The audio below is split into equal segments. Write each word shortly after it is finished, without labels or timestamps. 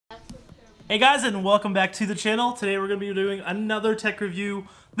Hey guys, and welcome back to the channel. Today we're going to be doing another tech review.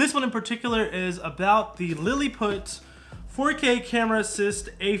 This one in particular is about the Lilliput 4K camera assist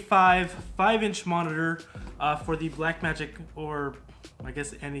A5 5-inch monitor for the Blackmagic, or I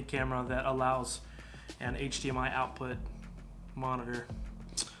guess any camera that allows an HDMI output monitor.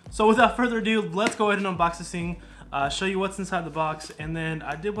 So without further ado, let's go ahead and unbox this thing, show you what's inside the box, and then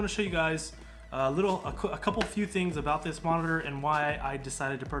I did want to show you guys a few things about this monitor and why I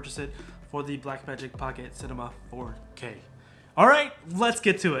decided to purchase it for the Blackmagic Pocket Cinema 4K. All right, let's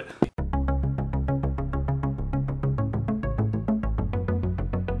get to it.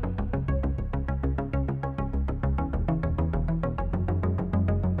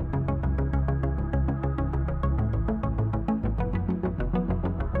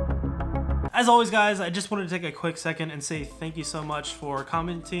 As always guys, I just wanted to take a quick second and say thank you so much for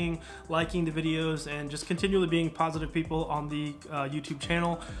commenting, liking the videos, and just continually being positive people on the YouTube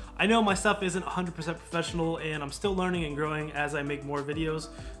channel. I know my stuff isn't 100% professional and I'm still learning and growing as I make more videos.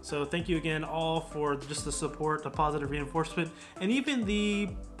 So thank you again all for just the support, the positive reinforcement, and even the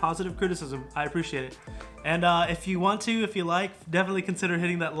positive criticism. I appreciate it. And if you want to, if you like, definitely consider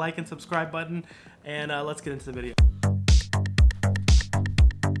hitting that like and subscribe button, and let's get into the video.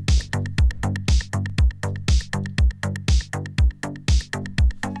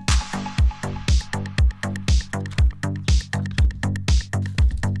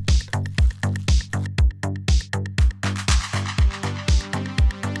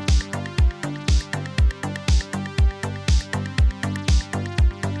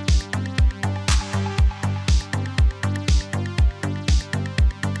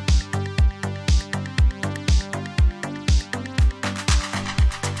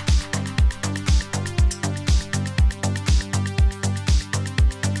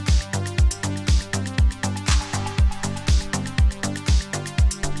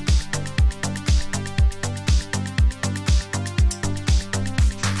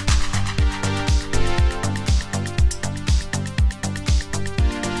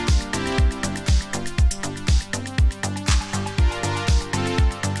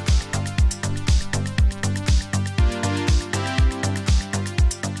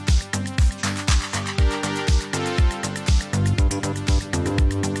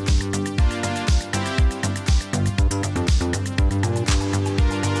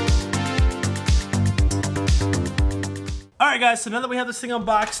 Alright guys, so now that we have this thing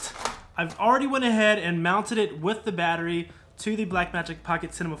unboxed, I've already went ahead and mounted it with the battery to the Blackmagic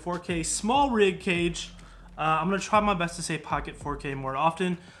Pocket Cinema 4K small rig cage. I'm going to try my best to say Pocket 4K more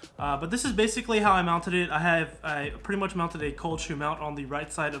often, but this is basically how I mounted it. I pretty much mounted a cold shoe mount on the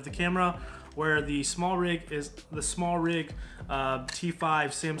right side of the camera, where the small rig T5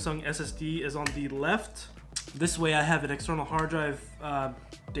 Samsung SSD is on the left. This way I have an external hard drive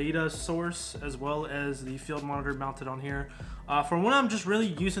data source as well as the field monitor mounted on here. For when I'm just really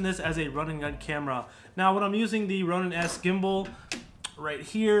using this as a run and gun camera. Now when I'm using the Ronin S gimbal right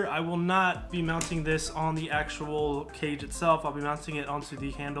here, I will not be mounting this on the actual cage itself. I'll be mounting it onto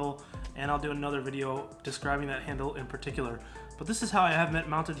the handle, and I'll do another video describing that handle in particular. But this is how I have it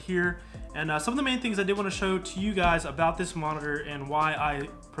mounted here, and some of the main things I did want to show to you guys about this monitor and why I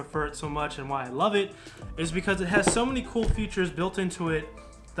prefer it so much and why I love it is because it has so many cool features built into it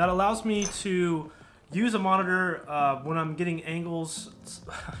that allows me to use a monitor when I'm getting angles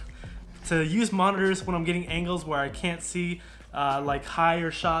to use monitors when I'm getting angles where I can't see, like higher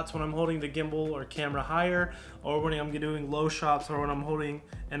shots when I'm holding the gimbal or camera higher, or when I'm doing low shots, or when I'm holding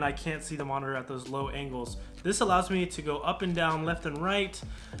and I can't see the monitor at those low angles. This allows me to go up and down, left and right,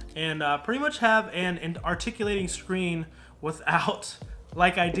 and pretty much have an articulating screen without,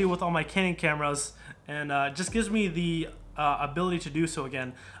 like I do with all my Canon cameras, and just gives me the ability to do so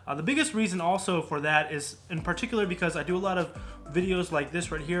again. The biggest reason also for that is in particular because I do a lot of videos like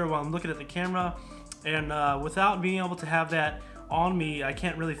this right here while I'm looking at the camera, and without being able to have that on me, I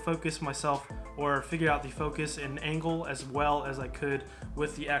can't really focus myself or figure out the focus and angle as well as I could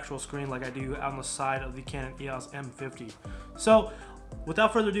with the actual screen like I do on the side of the Canon EOS M50. So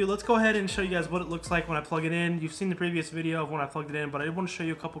without further ado, let's go ahead and show you guys what it looks like when I plug it in. You've seen the previous video of when I plugged it in, but I did want to show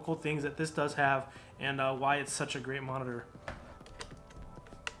you a couple cool things that this does have and why it's such a great monitor.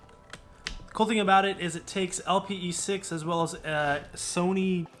 The cool thing about it is it takes LPE6 as well as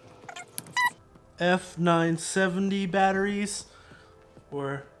Sony F970 batteries,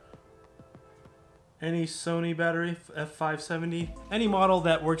 or any Sony battery, F570, any model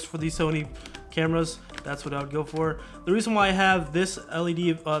that works for these Sony cameras, that's what I would go for. The reason why I have this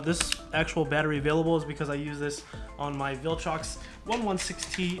this actual battery available is because I use this on my Viltrox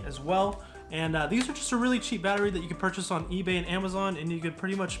 116T as well, And these are just a really cheap battery that you can purchase on eBay and Amazon, and you could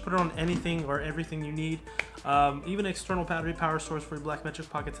pretty much put it on anything or everything you need. Even external battery power source for your Blackmagic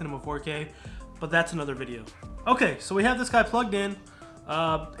Pocket Cinema 4K, but that's another video. Okay, so we have this guy plugged in,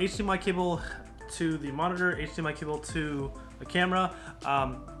 HDMI cable to the monitor, HDMI cable to the camera.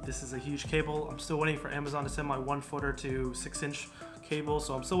 This is a huge cable. I'm still waiting for Amazon to send my 1-footer to 6-inch cable,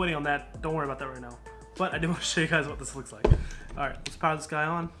 so I'm still waiting on that. Don't worry about that right now. But I do want to show you guys what this looks like. All right, let's power this guy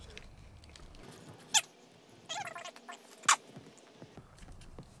on.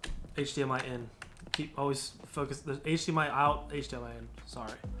 HDMI in. Keep always focus. The HDMI out, HDMI in.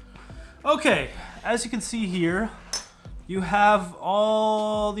 Sorry. Okay, as you can see here, you have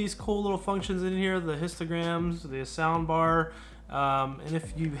all these cool little functions in here, the histograms, the sound bar, and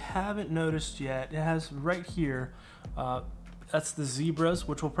if you haven't noticed yet, it has right here, that's the zebras,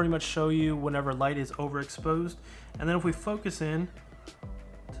 which will pretty much show you whenever light is overexposed. And then if we focus in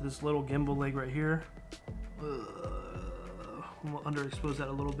to this little gimbal leg right here, we'll underexpose that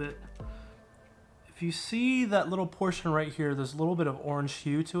a little bit. If you see that little portion right here, there's a little bit of orange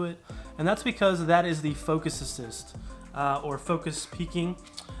hue to it, and that's because that is the focus assist, or focus peaking,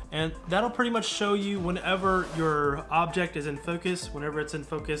 and that'll pretty much show you whenever your object is in focus, whenever it's in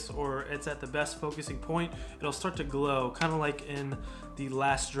focus or it's at the best focusing point, it'll start to glow, kind of like in The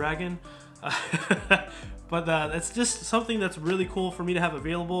Last Dragon. But that's just something that's really cool for me to have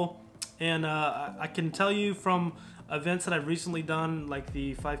available, and I can tell you from events that I've recently done, like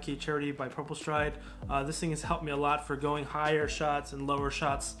the 5K charity by Purple Stride, this thing has helped me a lot for going higher shots and lower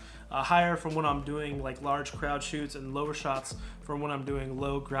shots. Higher from when I'm doing like large crowd shoots, and lower shots from when I'm doing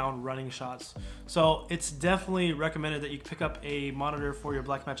low ground running shots. So it's definitely recommended that you pick up a monitor for your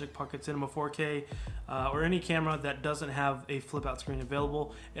Blackmagic Pocket Cinema 4K or any camera that doesn't have a flip out screen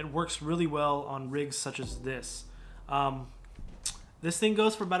available. It works really well on rigs such as this. This thing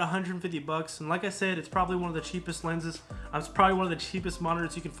goes for about 150 bucks, and like I said, it's probably one of the cheapest lenses. It's probably one of the cheapest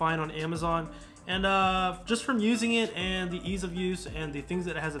monitors you can find on Amazon. And just from using it and the ease of use and the things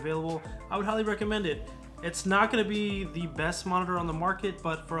that it has available, I would highly recommend it. It's not going to be the best monitor on the market,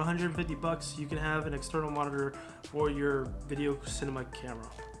 but for 150 bucks, you can have an external monitor for your video cinema camera.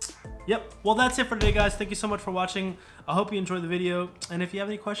 Yep, well that's it for today, guys. Thank you so much for watching. I hope you enjoyed the video, and if you have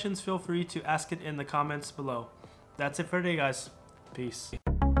any questions, feel free to ask it in the comments below. That's it for today, guys. Peace.